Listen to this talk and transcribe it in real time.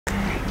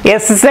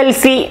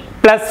SSLC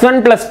 +1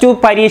 +2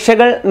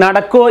 പരീക്ഷകൾ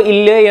നടക്കോ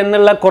ഇല്ലേ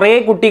എന്നുള്ള കുറേ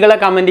കുട്ടികളെ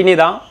കമന്റിന്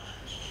ഇതാ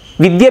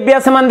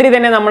വിദ്യാഭ്യാസ മന്ത്രി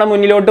തന്നെ നമ്മുടെ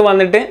മുന്നിലോട്ട്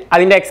വന്നിട്ട്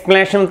അതിന്റെ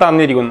എക്സ്പ്ലനേഷൻ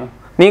തന്നിരിക്കുന്നു.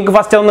 നിങ്ങൾക്ക്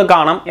ഫസ്റ്റ് ഒന്ന്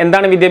കാണാം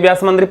എന്താണ്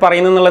വിദ്യാഭ്യാസ മന്ത്രി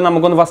പറയുന്നത് എന്നുള്ളത്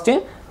നമുക്കൊന്ന് ഫസ്റ്റ്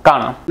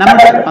കാണാം.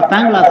 നമ്മുടെ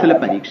 10ാം ക്ലാസ്സിലെ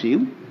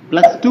പരീക്ഷയും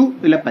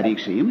 +2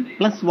 പരീക്ഷയും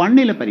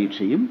 +1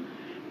 പരീക്ഷയും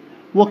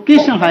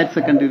വൊക്കേഷണൽ ഹയർ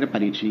സെക്കൻഡറി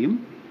പരീക്ഷയും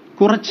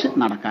കുറച്ച്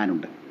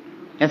നടക്കാനുണ്ട്.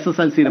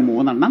 SSLCയുടെ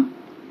 3 എണ്ണം,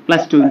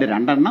 +2ന്റെ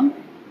 2 എണ്ണം,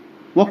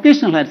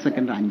 വൊക്കേഷണൽ ഹയർ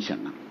സെക്കൻഡറി 5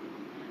 എണ്ണം.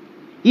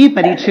 ഈ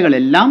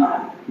പരീക്ഷകളെല്ലാം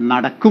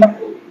നടക്കും.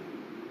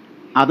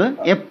 അത്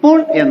എപ്പോൾ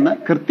എന്ന്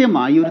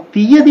കൃത്യമായി ഒരു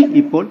തീയതി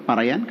ഇപ്പോൾ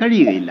പറയാൻ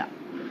കഴിയുകയില്ല.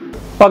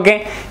 ഓക്കെ,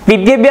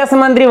 വിദ്യാഭ്യാസ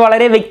മന്ത്രി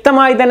വളരെ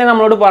വ്യക്തമായി തന്നെ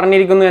നമ്മളോട്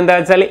പറഞ്ഞിരിക്കുന്നു. എന്താ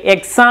വെച്ചാൽ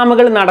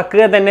എക്സാമുകൾ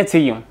നടക്കുക തന്നെ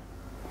ചെയ്യും.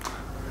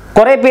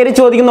 കുറെ പേര്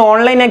ചോദിക്കുന്നു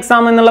ഓൺലൈൻ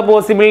എക്സാം എന്നുള്ള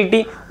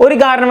പോസിബിലിറ്റി. ഒരു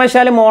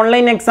കാരണവശാലും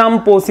ഓൺലൈൻ എക്സാം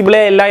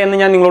പോസിബിളേ അല്ല എന്ന്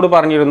ഞാൻ നിങ്ങളോട്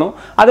പറഞ്ഞിരുന്നു.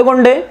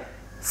 അതുകൊണ്ട്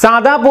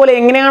സാധാ പോലെ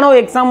എങ്ങനെയാണോ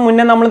എക്സാം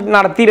മുന്നേ നമ്മൾ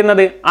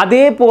നടത്തിയിരുന്നത്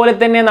അതേപോലെ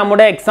തന്നെ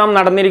നമ്മുടെ എക്സാം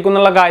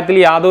നടന്നിരിക്കുന്നുള്ള കാര്യത്തിൽ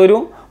യാതൊരു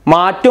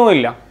മാറ്റവും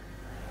ഇല്ല.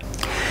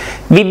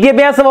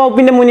 വിദ്യാഭ്യാസ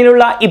വകുപ്പിന്റെ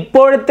മുന്നിലുള്ള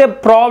ഇപ്പോഴത്തെ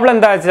പ്രോബ്ലം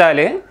എന്താ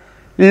വെച്ചാൽ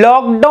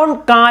ലോക്ക്ഡൗൺ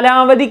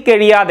കാലാവധി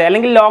കഴിയാതെ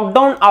അല്ലെങ്കിൽ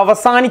ലോക്ക്ഡൗൺ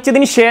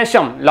അവസാനിച്ചതിന്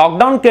ശേഷം,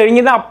 ലോക്ക്ഡൗൺ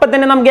കഴിഞ്ഞത് അപ്പം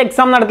തന്നെ നമുക്ക്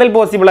എക്സാം നടത്തൽ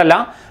പോസിബിൾ അല്ല.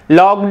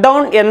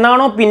 ലോക്ക്ഡൗൺ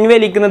എന്നാണോ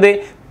പിൻവലിക്കുന്നത്,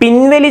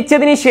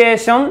 പിൻവലിച്ചതിന്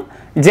ശേഷം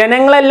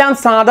ജനങ്ങളെല്ലാം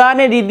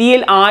സാധാരണ രീതിയിൽ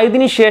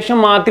ആയതിനു ശേഷം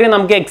മാത്രമേ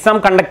നമുക്ക് എക്സാം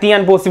കണ്ടക്ട്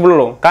ചെയ്യാൻ പോസിബിൾ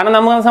ഉള്ളൂ. കാരണം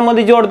നമ്മളെ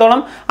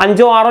സംബന്ധിച്ചിടത്തോളം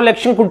 5-6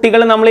 ലക്ഷം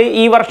കുട്ടികൾ നമ്മൾ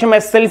ഈ വർഷം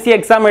SSLC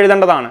എക്സാം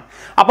എഴുതേണ്ടതാണ്.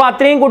 അപ്പോൾ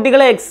അത്രയും കുട്ടികൾ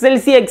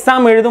SSLC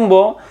എക്സാം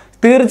എഴുതുമ്പോൾ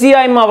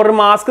തീർച്ചയായും അവർ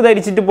മാസ്ക്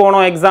ധരിച്ചിട്ട് പോകണോ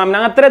എക്സാമിന്,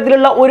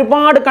 അത്തരത്തിലുള്ള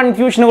ഒരുപാട്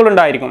കൺഫ്യൂഷനുകൾ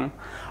ഉണ്ടായിരിക്കും.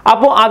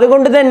 അപ്പോൾ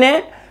അതുകൊണ്ട് തന്നെ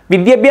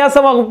വിദ്യാഭ്യാസ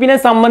വകുപ്പിനെ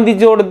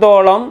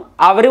സംബന്ധിച്ചിടത്തോളം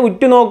അവർ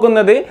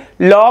ഉറ്റുനോക്കുന്നത്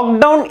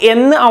ലോക്ക്ഡൗൺ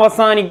എന്ന്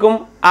അവസാനിക്കും,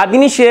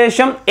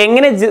 അതിനുശേഷം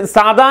എങ്ങനെ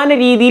സാധാരണ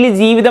രീതിയിൽ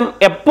ജീവിതം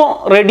എപ്പോൾ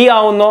റെഡി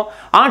ആവുന്നോ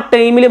ആ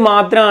ടൈമിൽ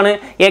മാത്രമാണ്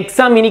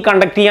എക്സാം ഇനി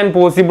കണ്ടക്ട് ചെയ്യാൻ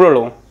പോസിബിൾ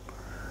ഉള്ളൂ.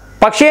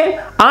 പക്ഷേ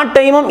ആ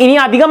ടൈമും ഇനി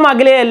അധികം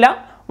അകലെയല്ല,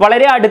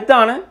 വളരെ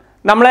അടുത്താണ്.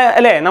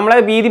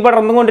 നമ്മളെ ഭീതി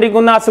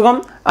പടർന്നുകൊണ്ടിരിക്കുന്ന അസുഖം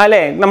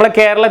നമ്മളെ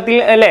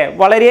കേരളത്തിൽ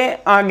വളരെ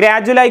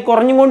ഗ്രാജുവലായി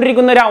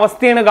കുറഞ്ഞുകൊണ്ടിരിക്കുന്ന ഒരു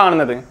അവസ്ഥയാണ്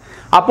കാണുന്നത്.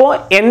 അപ്പോൾ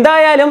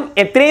എന്തായാലും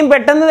എത്രയും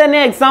പെട്ടെന്ന് തന്നെ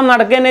എക്സാം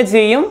നടക്കുക തന്നെ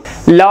ചെയ്യും.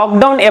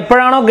 ലോക്ക്ഡൗൺ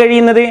എപ്പോഴാണോ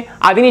കഴിയുന്നത്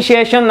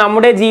അതിനുശേഷം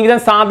നമ്മുടെ ജീവിതം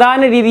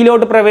സാധാരണ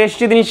രീതിയിലോട്ട്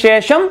പ്രവേശിച്ചതിന്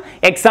ശേഷം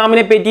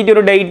എക്സാമിനെ പറ്റിയിട്ട്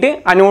ഒരു ഡേറ്റ്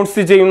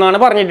അനൗൺസ് ചെയ്യുമെന്നാണ്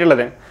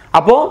പറഞ്ഞിട്ടുള്ളത്.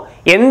 അപ്പോൾ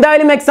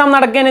എന്തായാലും എക്സാം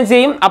നടക്കുക തന്നെ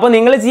ചെയ്യും. അപ്പോൾ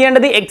നിങ്ങൾ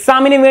ചെയ്യേണ്ടത്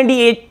എക്സാമിന് വേണ്ടി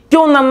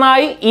ഏറ്റവും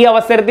നന്നായി ഈ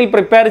അവസരത്തിൽ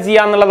പ്രിപ്പയർ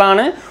ചെയ്യുക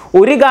എന്നുള്ളതാണ്.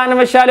 ഒരു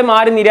കാരണവശാലും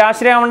ആരും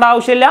നിരാശരാവേണ്ട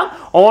ആവശ്യമില്ല.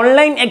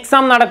 ഓൺലൈൻ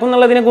എക്സാം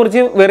നടക്കുന്നുള്ളതിനെ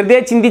കുറിച്ച് വെറുതെ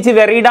ചിന്തിച്ച്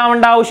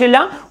വെറിയിടാവേണ്ട ആവശ്യമില്ല.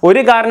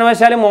 ഒരു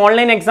കാരണവശാലും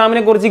ഓൺലൈൻ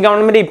എക്സാമിനെ കുറിച്ച്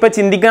ഗവൺമെന്റ് ഇപ്പൊ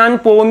ചിന്തിക്കാൻ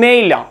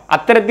പോകുന്നേയില്ല.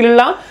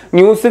 അത്തരത്തിലുള്ള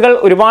ന്യൂസുകൾ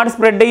ഒരുപാട്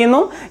സ്പ്രെഡ്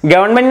ചെയ്യുന്നു.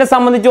 ഗവൺമെന്റിനെ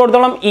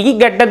സംബന്ധിച്ചിടത്തോളം ഈ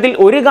ഘട്ടത്തിൽ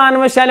ഒരു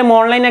കാരണവശാലും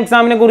ഓൺലൈൻ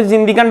എക്സാമിനെ കുറിച്ച്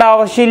ചിന്തിക്കേണ്ട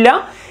ആവശ്യമില്ല.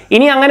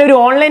 ഇനി അങ്ങനെ ഒരു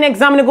ഓൺലൈൻ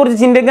എക്സാമിനെ കുറിച്ച്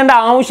ചിന്തിക്കേണ്ട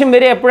ആവശ്യം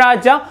വരെ എപ്പോഴാണെന്ന്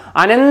വെച്ചാൽ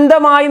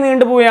അനന്തമായി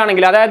നീണ്ടു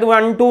പോവുകയാണെങ്കിൽ, അതായത്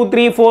 1, 2,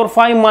 3, 4,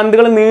 5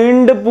 മന്തുകൾ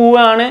നീണ്ടു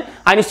പോവുകയാണ്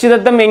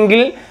അനിശ്ചിതത്വം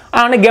എങ്കിൽ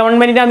ആണ്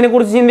ഗവൺമെന്റിന്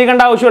അതിനെക്കുറിച്ച്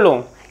ചിന്തിക്കേണ്ട ആവശ്യമുള്ളൂ.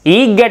 ഈ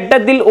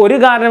ഘട്ടത്തിൽ ഒരു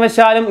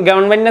കാരണവശാലും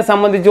ഗവൺമെന്റിനെ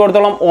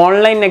സംബന്ധിച്ചിടത്തോളം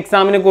ഓൺലൈൻ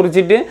എക്സാമിനെ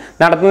കുറിച്ചിട്ട്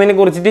നടത്തുന്നതിനെ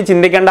കുറിച്ചിട്ട്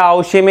ചിന്തിക്കേണ്ട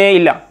ആവശ്യമേ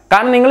ഇല്ല.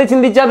 കാരണം നിങ്ങൾ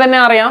ചിന്തിച്ചാൽ തന്നെ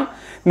അറിയാം,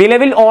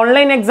 നിലവിൽ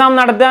ഓൺലൈൻ എക്സാം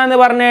നടത്തുക എന്ന്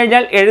പറഞ്ഞു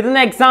കഴിഞ്ഞാൽ എഴുതുന്ന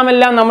എക്സാം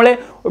എല്ലാം നമ്മൾ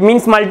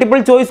മൾട്ടിപ്പിൾ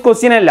ചോയ്സ്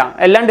ക്വസ്റ്റ്യൻ അല്ല,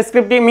 എല്ലാം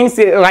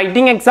ഡിസ്ക്രിപ്റ്റീവ്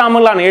റൈറ്റിംഗ്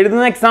എക്സാമുകളാണ്,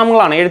 എഴുതുന്ന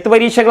എക്സാമുകളാണ്, എഴുത്ത്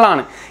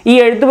പരീക്ഷകളാണ്. ഈ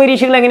എഴുത്ത്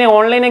പരീക്ഷകൾ എങ്ങനെ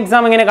ഓൺലൈൻ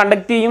എക്സാം എങ്ങനെ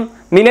കണ്ടക്ട് ചെയ്യും?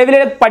 നിലവിൽ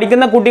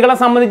പഠിക്കുന്ന കുട്ടികളെ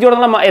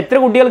സംബന്ധിച്ചിടത്തോളം എത്ര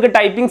കുട്ടികൾക്ക്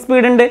ടൈപ്പിംഗ്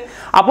സ്പീഡ് ഉണ്ട്?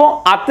 അപ്പോൾ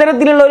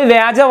അത്തരത്തിലുള്ള ഒരു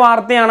വ്യാജ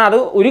വാർത്തയാണ് അത്.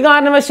 ഒരു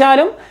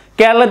കാരണവശാലും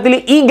കേരളത്തിൽ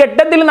ഈ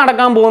ഘട്ടത്തിൽ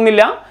നടക്കാൻ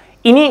പോകുന്നില്ല.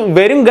 ഇനി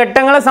വരും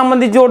ഘട്ടങ്ങളെ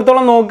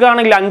സംബന്ധിച്ചിടത്തോളം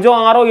നോക്കുകയാണെങ്കിൽ 5,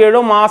 6,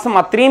 7 മാസം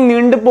അത്രയും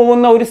നീണ്ടു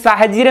പോകുന്ന ഒരു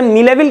സാഹചര്യം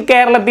നിലവിൽ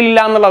കേരളത്തിൽ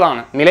ഇല്ല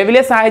എന്നുള്ളതാണ്.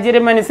 നിലവിലെ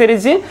സാഹചര്യം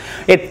അനുസരിച്ച്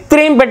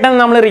എത്രയും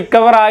പെട്ടെന്ന് നമ്മൾ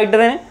റിക്കവർ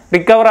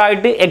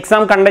ആയിട്ട്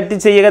എക്സാം കണ്ടക്ട്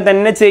ചെയ്യുക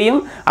തന്നെ ചെയ്യും.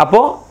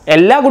 അപ്പോൾ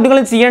എല്ലാ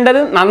കുട്ടികളും ചെയ്യേണ്ടത്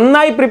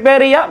നന്നായി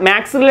പ്രിപ്പയർ ചെയ്യുക.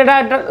 മാത്സ്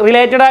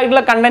റിലേറ്റഡ്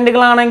ആയിട്ടുള്ള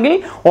കണ്ടന്റുകളാണെങ്കിൽ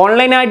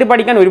ഓൺലൈനായിട്ട്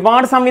പഠിക്കാൻ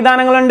ഒരുപാട്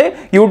സംവിധാനങ്ങളുണ്ട്.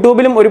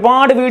 യൂട്യൂബിലും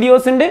ഒരുപാട്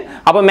വീഡിയോസ് ഉണ്ട്.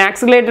 അപ്പോൾ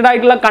മാത്സ് റിലേറ്റഡ്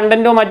ആയിട്ടുള്ള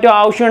കണ്ടന്റോ മറ്റോ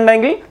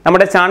ആവശ്യമുണ്ടെങ്കിൽ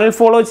നമ്മുടെ ചാനൽ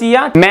ഫോളോ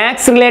ചെയ്യുക.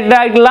 മാത്സ് റിലേറ്റഡ്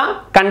ആയിട്ടുള്ള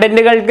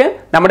കണ്ടന്റുകൾക്ക്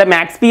നമ്മുടെ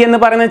മാത്സ് പി എന്ന്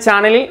പറയുന്ന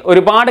ചാനലിൽ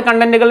ഒരുപാട്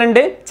കണ്ടന്റുകൾ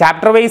ഉണ്ട്.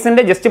 ചാപ്റ്റർ വൈസ്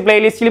ഉണ്ട്. ജസ്റ്റ്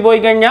പ്ലേലിസ്റ്റിൽ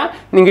പോയി കഴിഞ്ഞാൽ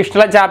നിങ്ങൾക്ക്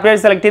ഇഷ്ടമുള്ള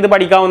ചാപ്റ്റർ സെലക്ട് ചെയ്ത്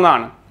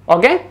പഠിക്കാവുന്നതാണ്.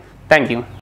 Okay, thank you.